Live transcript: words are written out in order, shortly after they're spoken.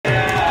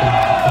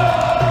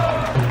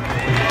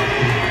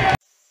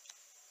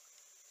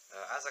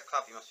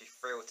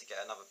to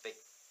get another big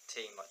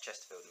team like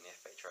Chesterfield in the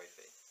FA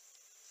Trophy?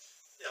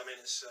 Yeah, I mean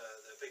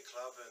they're a big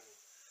club and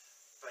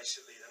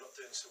basically they're not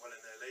doing so well in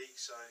their league.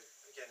 So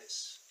again,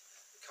 it's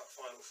a cup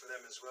final for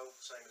them as well,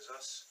 same as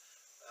us.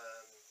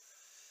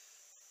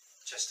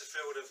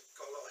 Chesterfield have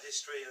got a lot of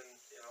history, and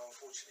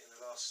unfortunately in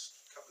the last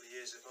couple of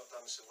years they've not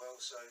done so well.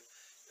 So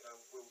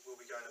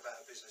we'll be going about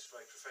our business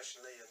very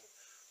professionally, and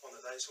on the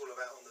day it's all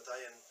about on the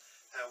day and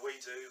how we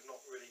do.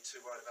 Not really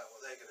too worried about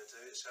what they're going to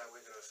do. It's how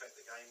we're going to affect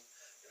the game.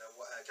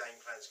 What our game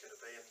plan's going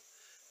to be,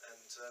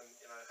 and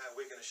how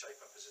we're going to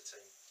shape up as a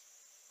team.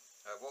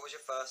 What was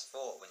your first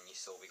thought when you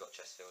saw we got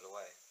Chesterfield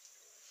away?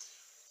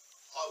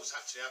 I was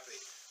actually happy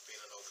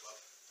being an old club.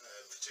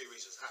 For two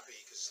reasons. Happy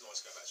because it's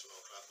nice to go back to an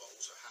old club, but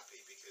also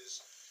happy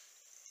because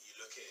you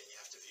look at it and you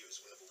have to view it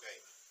as a winnable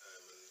game.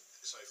 And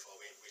so far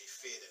we haven't really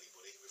feared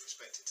anybody. We've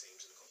respected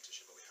teams in the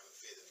competition, but we haven't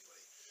feared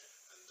anybody.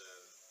 And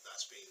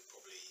that's been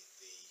probably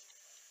the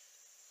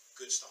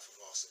good stuff of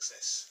our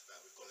success, that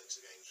we've gone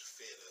into games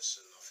fearless,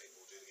 and I think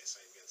we'll do the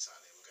same again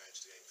Saturday. We'll go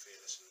into the game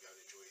fearless and go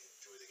and enjoy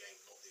the game,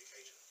 not the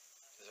occasion.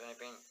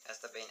 Has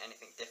there been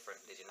anything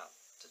different leading up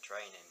to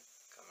training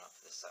coming up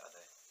for this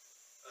Saturday?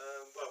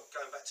 Well,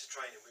 going back to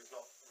training, we've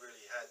not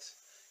really had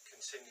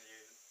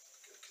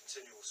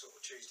continual sort of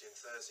Tuesday and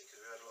Thursday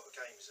because we've had a lot of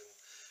games, and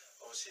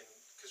obviously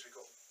because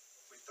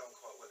we've done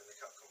quite well in the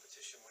cup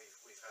competition,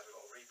 we've had a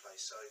lot of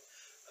replays. So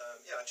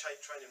yeah, our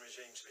training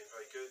regime's been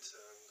very good.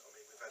 I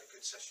mean, we've had a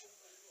good session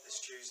this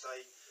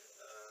Tuesday.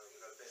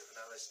 We've got a bit of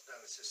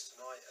analysis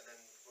tonight, and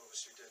then we're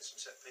obviously doing some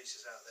set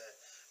pieces out there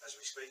as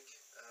we speak.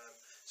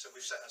 So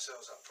we've set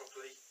ourselves up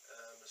properly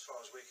as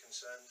far as we're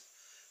concerned.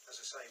 As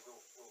I say,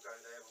 we'll go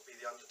there, we'll be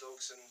the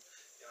underdogs, and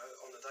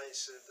on the day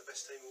it's the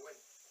best team will win.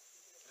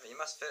 You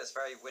must feel it's a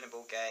very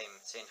winnable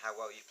game, seeing how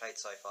well you've played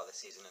so far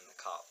this season in the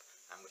Cup,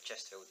 and with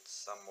Chesterfield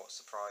somewhat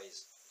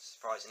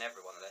surprising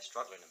everyone that they're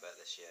struggling a bit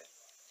this year.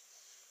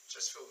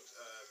 Chesterfield,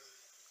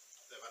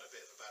 they've had a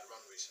bit of a bad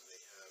run recently,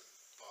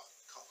 but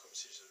cup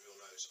competition, as we all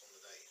know, is on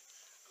the day,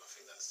 and I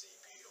think that's the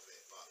beauty of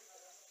it. But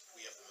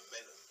we have the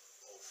momentum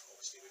of,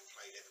 obviously we've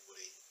played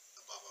everybody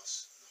above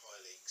us in the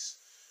higher leagues.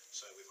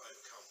 So we've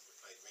overcome,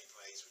 we've played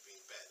replays, we've been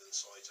better than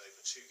sides over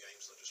 2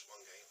 games, not just 1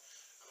 game.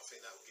 And I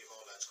think that will give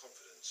our lads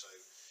confidence. So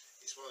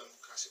it's one of them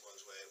classic ones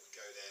where we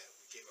go there,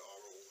 we give it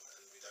our all,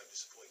 and we don't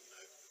disappoint. We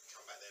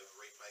come back there with a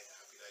replay,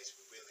 happy days,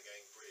 we win the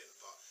game, brilliant.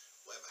 But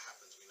whatever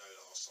happens, we know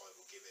that our side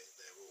will give it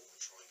their all and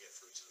try and get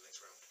through to the next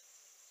round.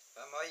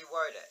 Are you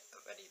worried at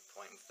any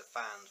point with the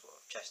fans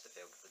of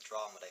Chesterfield, with the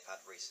drama they've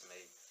had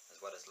recently, as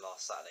well as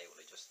last Saturday, what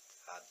they just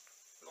had?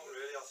 Not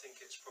really. I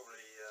think it's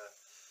probably...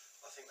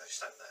 I think they've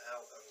stamped that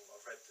out.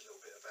 I've read a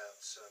little bit about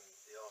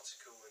the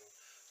article, and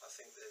I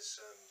think there's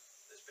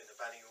been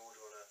a banning order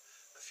on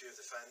a few of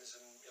the fans,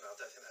 and I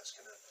don't think that's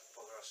going to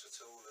bother us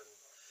at all. And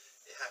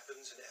it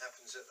happens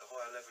at the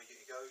higher level you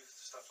go.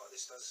 Stuff like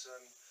this does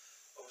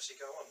obviously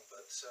go on,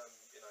 but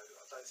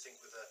I don't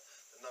think with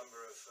the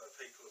number of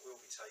people that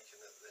will be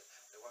taken that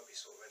there won't be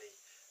sort of any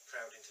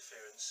crowd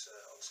interference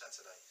on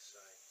Saturday.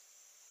 So.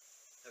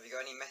 Have you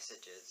got any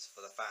messages for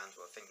the fans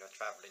who are thinking of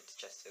travelling to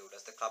Chesterfield,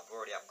 as the club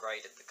already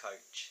upgraded the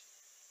coach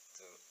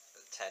to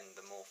attend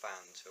the more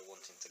fans who are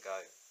wanting to go?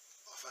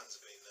 Our fans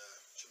have been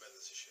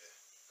tremendous this year,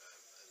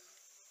 and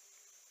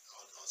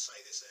I'd say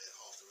this is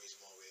half the reason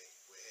why we're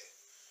here.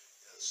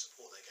 The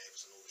support they gave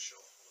us on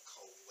Aldershot on a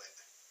cold, wet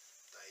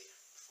day,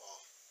 far.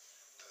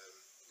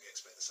 We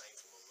expect the same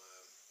from them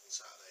on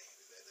Saturday.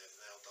 They've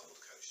now doubled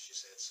the coach, as you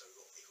said, so we've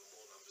got even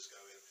more numbers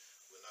going.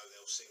 We know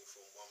they'll sing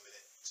from 1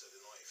 minute to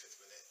the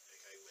 95th minute,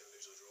 okay, win,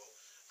 lose or draw,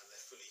 and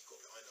they're fully got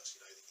behind us.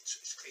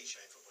 It's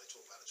cliche in football, they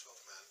talk about the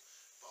 12th man,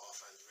 but our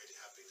fans really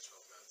have been the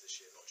 12th man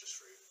this year, not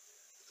just through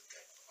the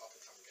up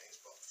and coming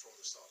games, but from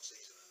the start of the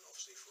season. And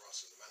obviously for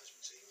us as a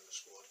management team and the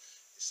squad,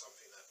 it's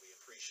something that we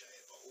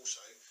appreciate. But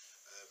also,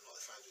 like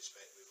the fans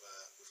respect, we've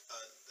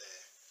earned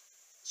their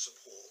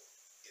support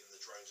in the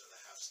drones that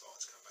they have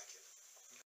started to come back in.